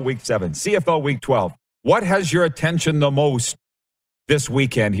 NFL Week 7, CFL Week 12, what has your attention the most this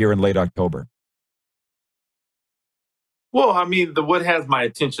weekend here in late October? Well, I mean, what has my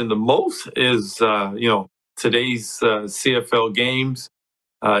attention the most is, today's CFL games.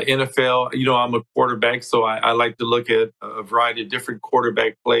 NFL, I'm a quarterback, so I like to look at a variety of different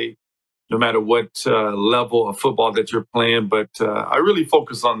quarterback play, no matter what level of football that you're playing. But I really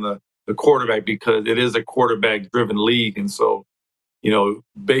focus on the quarterback because it is a quarterback-driven league. And so,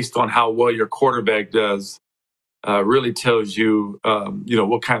 based on how well your quarterback does, really tells you,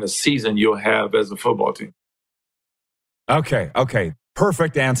 what kind of season you'll have as a football team. Okay.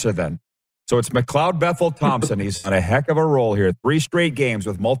 Perfect answer then. So it's McLeod Bethel Thompson. He's on a heck of a roll here. 3 straight games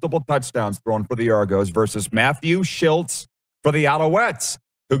with multiple touchdowns thrown for the Argos versus Matthew Schultz for the Alouettes,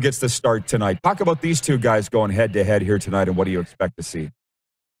 who gets the start tonight. Talk about these two guys going head-to-head here tonight, and what do you expect to see?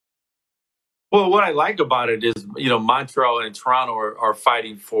 Well, what I like about it is, Montreal and Toronto are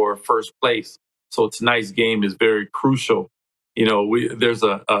fighting for first place. So tonight's game is very crucial. There's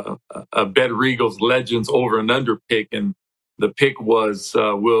a Bet Regal's Legends over and under pick, and the pick was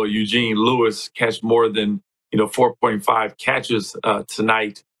will Eugene Lewis catch more than 4.5 catches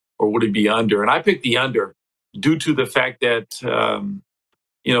tonight, or would it be under? And I picked the under due to the fact that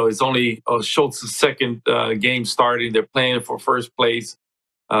it's only Schultz's second game starting. They're playing for first place.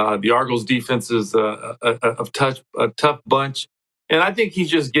 The Argos defense is a tough bunch, and I think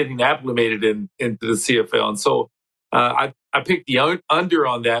he's just getting acclimated into the CFL. And so I picked the under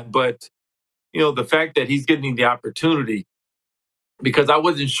on that, but the fact that he's getting the opportunity, because I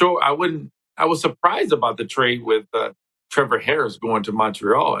wasn't sure, I was surprised about the trade with Trevor Harris going to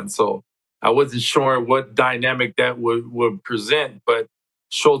Montreal. And so I wasn't sure what dynamic that would present, but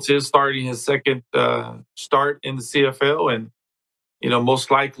Schultz is starting his second start in the CFL. And,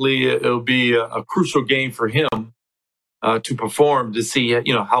 most likely it'll be a crucial game for him to perform, to see,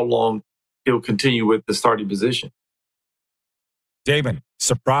 how long he'll continue with the starting position. Damon,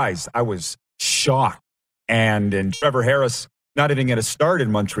 surprised. I was shocked. And Trevor Harris not even going to start in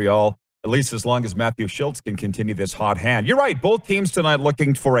Montreal, at least as long as Matthew Schultz can continue this hot hand. You're right. Both teams tonight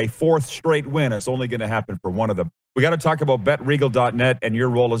looking for a 4th straight win. It's only going to happen for one of them. We got to talk about BetRegal.net and your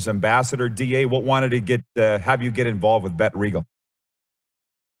role as ambassador. DA, what wanted to have you get involved with BetRegal?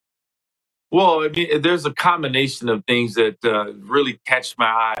 Well, I mean, there's a combination of things that really catch my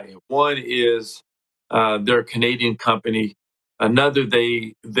eye. One is they're a Canadian company. Another,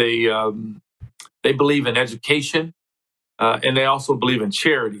 they believe in education. And they also believe in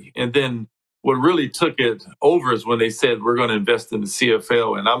charity. And then what really took it over is when they said, we're going to invest in the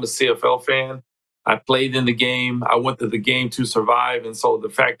CFL. And I'm a CFL fan. I played in the game. I went to the game to survive. And so the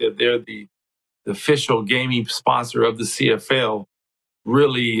fact that they're the official gaming sponsor of the CFL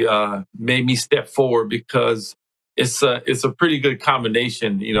really made me step forward, because it's a pretty good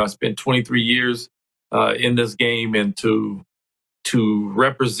combination. I spent 23 years in this game, and to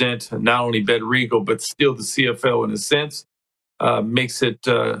represent not only Bet Regal, but still the CFL in a sense, makes it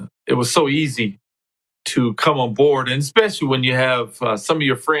was so easy to come on board, and especially when you have some of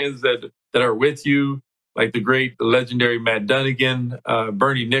your friends that are with you, like the great, the legendary Matt Dunnigan,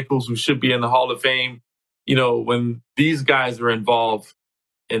 Bernie Nichols, who should be in the Hall of Fame. When these guys are involved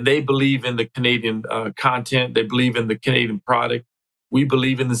and they believe in the Canadian content, they believe in the Canadian product, we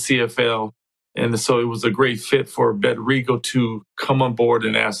believe in the CFL. And so it was a great fit for Bet Regal to come on board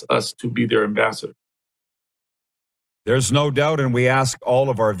and ask us to be their ambassador. There's no doubt, and we ask all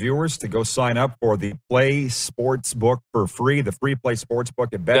of our viewers to go sign up for the Play Sportsbook for free, the free Play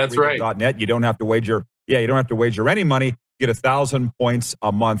Sportsbook at betregal.net. Right. You don't have to wager. Yeah, you don't have to wager any money. Get 1,000 points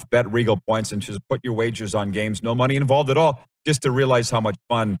a month, Bet Regal points, and just put your wagers on games. No money involved at all, just to realize how much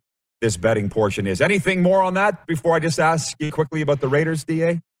fun this betting portion is. Anything more on that before I just ask you quickly about the Raiders,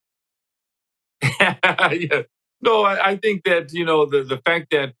 DA? Yeah. No, I think that, the fact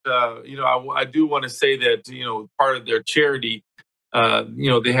that, I do want to say that, part of their charity,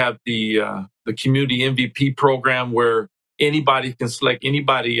 they have the community MVP program where anybody can select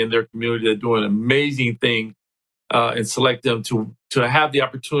anybody in their community that's doing an amazing thing and select them to have the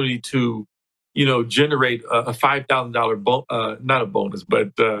opportunity to, generate a $5,000 not a bonus,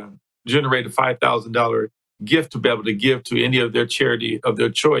 but generate a $5,000 gift to be able to give to any of their charity of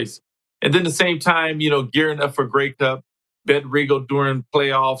their choice. And then at the same time, gearing up for Grey Cup, Bet Regal during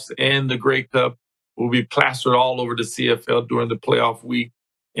playoffs and the Grey Cup will be plastered all over the CFL during the playoff week.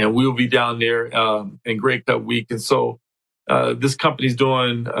 And we'll be down there in Grey Cup week. And so this company's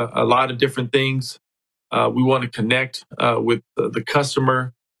doing a lot of different things. We want to connect with the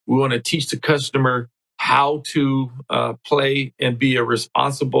customer. We want to teach the customer how to play and be a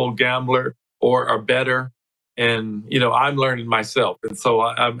responsible gambler or a bettor. And, I'm learning myself. And so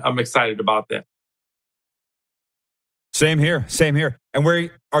I'm excited about that. Same here. And we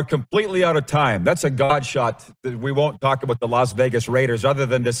are completely out of time. That's a God shot. We won't talk about the Las Vegas Raiders other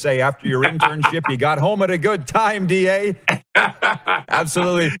than to say after your internship, you got home at a good time, DA.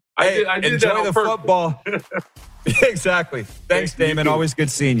 Absolutely. Hey, I did enjoy the football. Exactly. Thanks, Damon. Always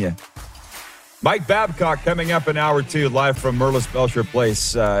good seeing you. Mike Babcock coming up in hour 2, live from Merlis Belcher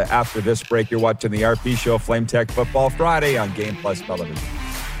Place. After this break, you're watching the RP Show, Flame Tech Football Friday on Game Plus Television.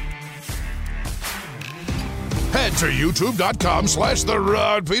 Head to youtube.com/The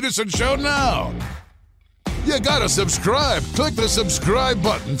Rod Peterson Show now. You gotta subscribe. Click the subscribe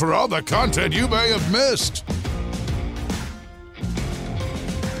button for all the content you may have missed.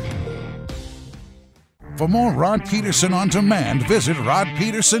 For more Rod Peterson on demand, visit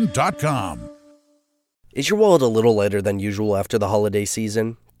rodpeterson.com. Is your wallet a little lighter than usual after the holiday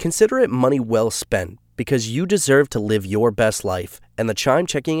season? Consider it money well spent, because you deserve to live your best life, and the Chime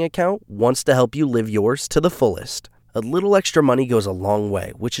checking account wants to help you live yours to the fullest. A little extra money goes a long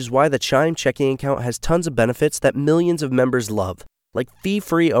way, which is why the Chime checking account has tons of benefits that millions of members love, like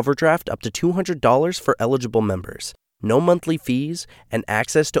fee-free overdraft up to $200 for eligible members, no monthly fees, and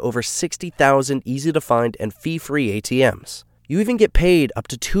access to over 60,000 easy-to-find and fee-free ATMs. You even get paid up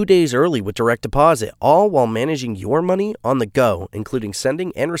to 2 days early with direct deposit, all while managing your money on the go, including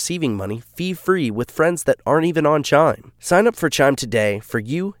sending and receiving money fee-free with friends that aren't even on Chime. Sign up for Chime today for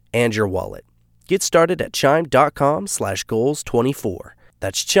you and your wallet. Get started at chime.com/goals24.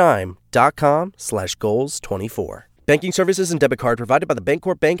 That's chime.com/goals24. Banking services and debit card provided by the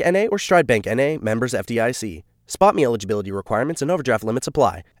Bancorp Bank N.A. or Stride Bank N.A. members FDIC. Spot me eligibility requirements and overdraft limits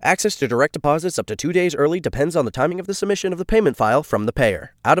apply. Access to direct deposits up to 2 days early depends on the timing of the submission of the payment file from the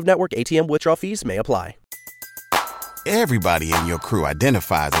payer. Out-of-network ATM withdrawal fees may apply. Everybody in your crew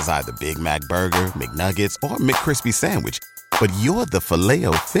identifies as either Big Mac Burger, McNuggets, or McCrispy Sandwich. But you're the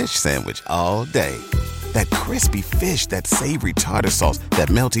Filet-O-Fish Sandwich all day. That crispy fish, that savory tartar sauce, that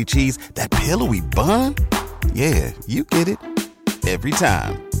melty cheese, that pillowy bun. Yeah, you get it. Every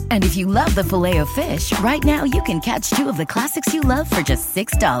time. And if you love the Filet-O-Fish, right now you can catch 2 of the classics you love for just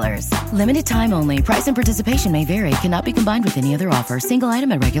 $6. Limited time only. Price and participation may vary. Cannot be combined with any other offer. Single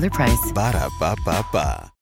item at regular price. Ba-da-ba-ba-ba.